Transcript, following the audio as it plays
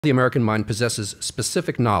The American mind possesses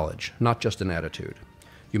specific knowledge, not just an attitude.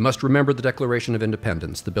 You must remember the Declaration of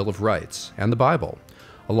Independence, the Bill of Rights, and the Bible,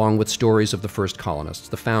 along with stories of the first colonists,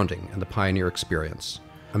 the founding, and the pioneer experience.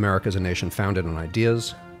 America is a nation founded on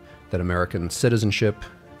ideas, that American citizenship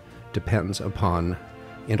depends upon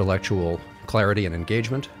intellectual clarity and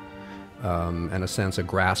engagement, and a sense, a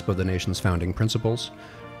grasp of the nation's founding principles.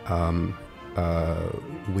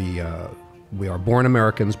 We are born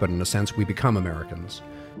Americans, but in a sense we become Americans.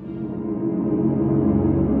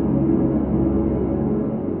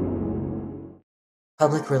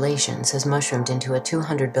 Public relations has mushroomed into a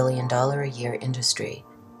 $200 billion a year industry,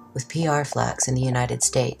 with PR flacks in the United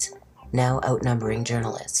States now outnumbering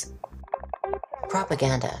journalists.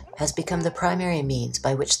 Propaganda has become the primary means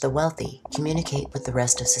by which the wealthy communicate with the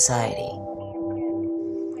rest of society.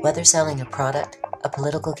 Whether selling a product, a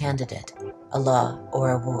political candidate, a law,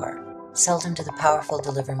 or a war, seldom do the powerful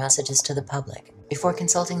deliver messages to the public before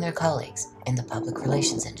consulting their colleagues in the public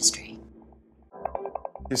relations industry.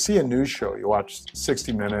 You see a news show, you watch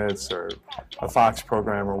 60 Minutes or a Fox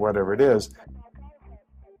program or whatever it is,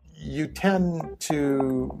 you tend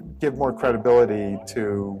to give more credibility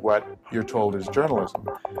to what you're told is journalism.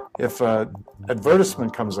 If an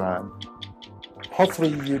advertisement comes on, hopefully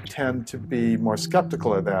you tend to be more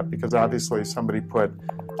skeptical of that because obviously somebody put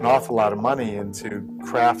an awful lot of money into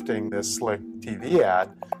crafting this slick TV ad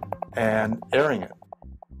and airing it.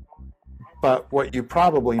 But what you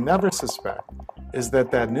probably never suspect is that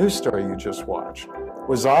that news story you just watched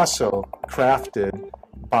was also crafted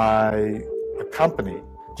by a company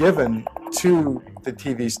given to the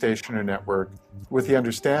TV station or network with the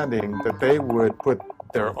understanding that they would put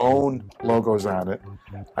their own logos on it,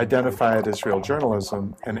 identify it as real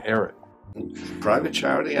journalism, and air it. Private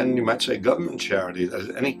charity, and you might say government charity,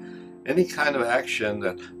 any kind of action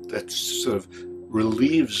that sort of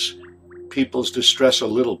relieves people's distress a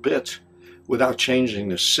little bit without changing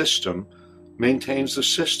the system, maintains the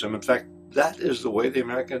system. In fact, that is the way the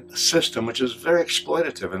American system, which is very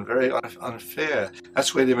exploitative and very unfair,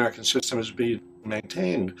 that's the way the American system has been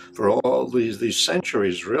maintained for all these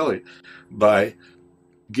centuries, really, by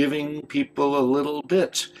giving people a little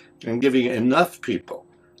bit and giving enough people,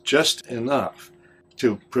 just enough,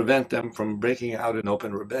 to prevent them from breaking out in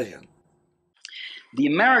open rebellion. The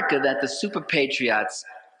America that the super-patriots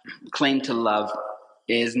claim to love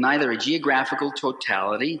is neither a geographical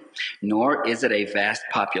totality, nor is it a vast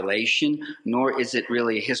population, nor is it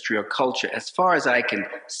really a history or culture. As far as I can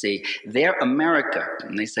see, their America,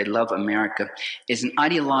 and they say love America, is an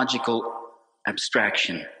ideological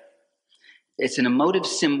abstraction. It's an emotive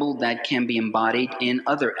symbol that can be embodied in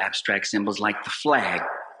other abstract symbols like the flag.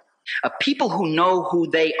 A people who know who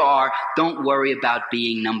they are don't worry about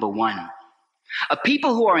being number one. A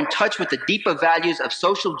people who are in touch with the deeper values of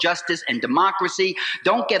social justice and democracy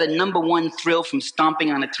don't get a number one thrill from stomping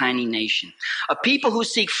on a tiny nation. A people who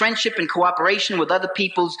seek friendship and cooperation with other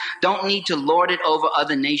peoples don't need to lord it over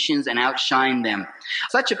other nations and outshine them.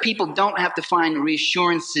 Such a people don't have to find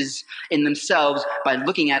reassurances in themselves by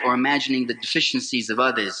looking at or imagining the deficiencies of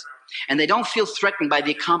others. And they don't feel threatened by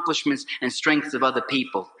the accomplishments and strengths of other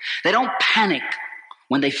people. They don't panic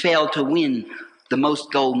when they fail to win the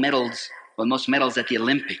most gold medals or most medals at the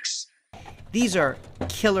Olympics. These are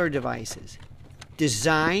killer devices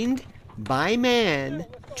designed by man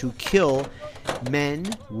to kill men,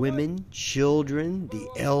 women, children, the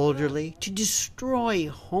elderly, to destroy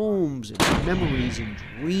homes and memories and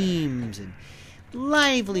dreams and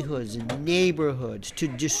livelihoods and neighborhoods, to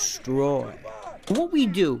destroy. And what we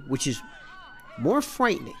do, which is more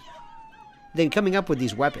frightening than coming up with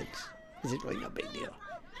these weapons, is it really no big deal?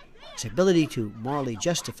 It's the ability to morally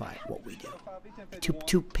justify what we do,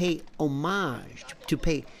 to pay homage, to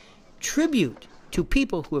pay tribute to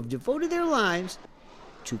people who have devoted their lives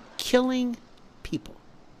to killing people.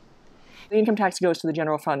 The income tax goes to the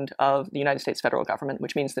general fund of the United States federal government,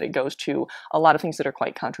 which means that it goes to a lot of things that are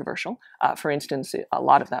quite controversial. For instance, a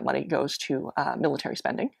lot of that money goes to military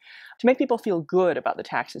spending. To make people feel good about the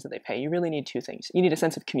taxes that they pay, you really need two things. You need a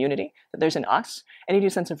sense of community, that there's an us, and you need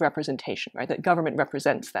a sense of representation, right? That government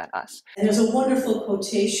represents that us. And there's a wonderful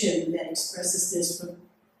quotation that expresses this from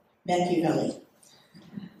Machiavelli,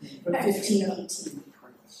 from 1518.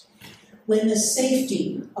 When the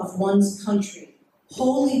safety of one's country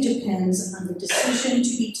wholly depends on the decision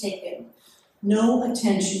to be taken, no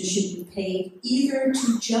attention should be paid either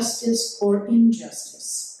to justice or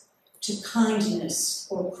injustice, to kindness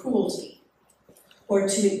or cruelty, or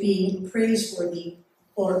to it being praiseworthy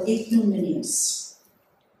or ignominious.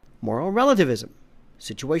 Moral relativism,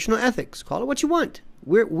 situational ethics, call it what you want.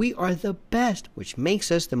 We are the best, which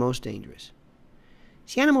makes us the most dangerous.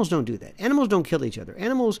 See, animals don't do that. Animals don't kill each other.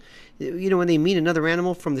 Animals, when they meet another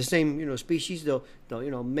animal from the same, species, they'll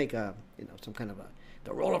make a, some kind of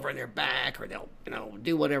they'll roll over on their back, or they'll,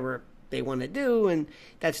 do whatever they want to do, and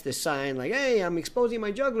that's the sign like, hey, I'm exposing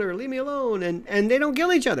my jugular, leave me alone, and they don't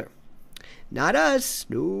kill each other. Not us.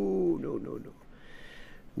 No.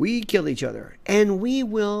 We kill each other, and we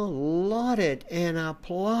will laud it and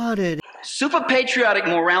applaud it. Super-patriotic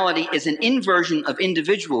morality is an inversion of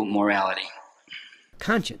individual morality.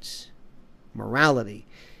 Conscience, morality,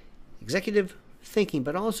 executive thinking,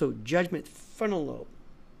 but also judgment, frontal lobe,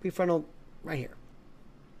 prefrontal right here.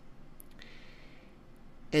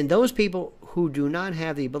 And those people who do not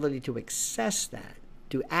have the ability to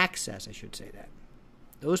access,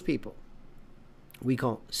 those people we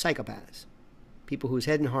call psychopaths, people whose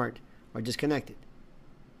head and heart are disconnected.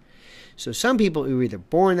 So some people are either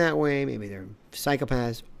born that way, maybe they're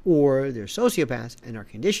psychopaths, or they're sociopaths and are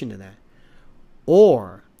conditioned to that.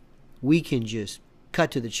 Or we can just cut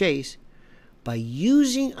to the chase by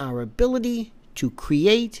using our ability to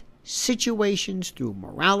create situations through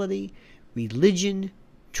morality, religion,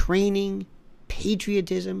 training,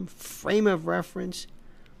 patriotism, frame of reference,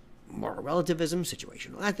 moral relativism,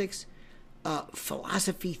 situational ethics,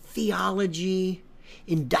 philosophy, theology,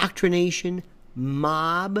 indoctrination,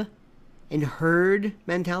 mob and herd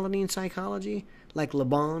mentality in psychology, like Le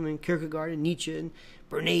Bon and Kierkegaard and Nietzsche and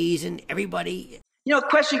Bernays and everybody. A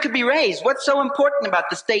question could be raised. What's so important about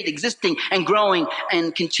the state existing and growing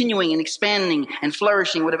and continuing and expanding and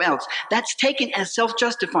flourishing, whatever else? That's taken as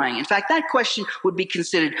self-justifying. In fact, that question would be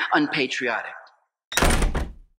considered unpatriotic.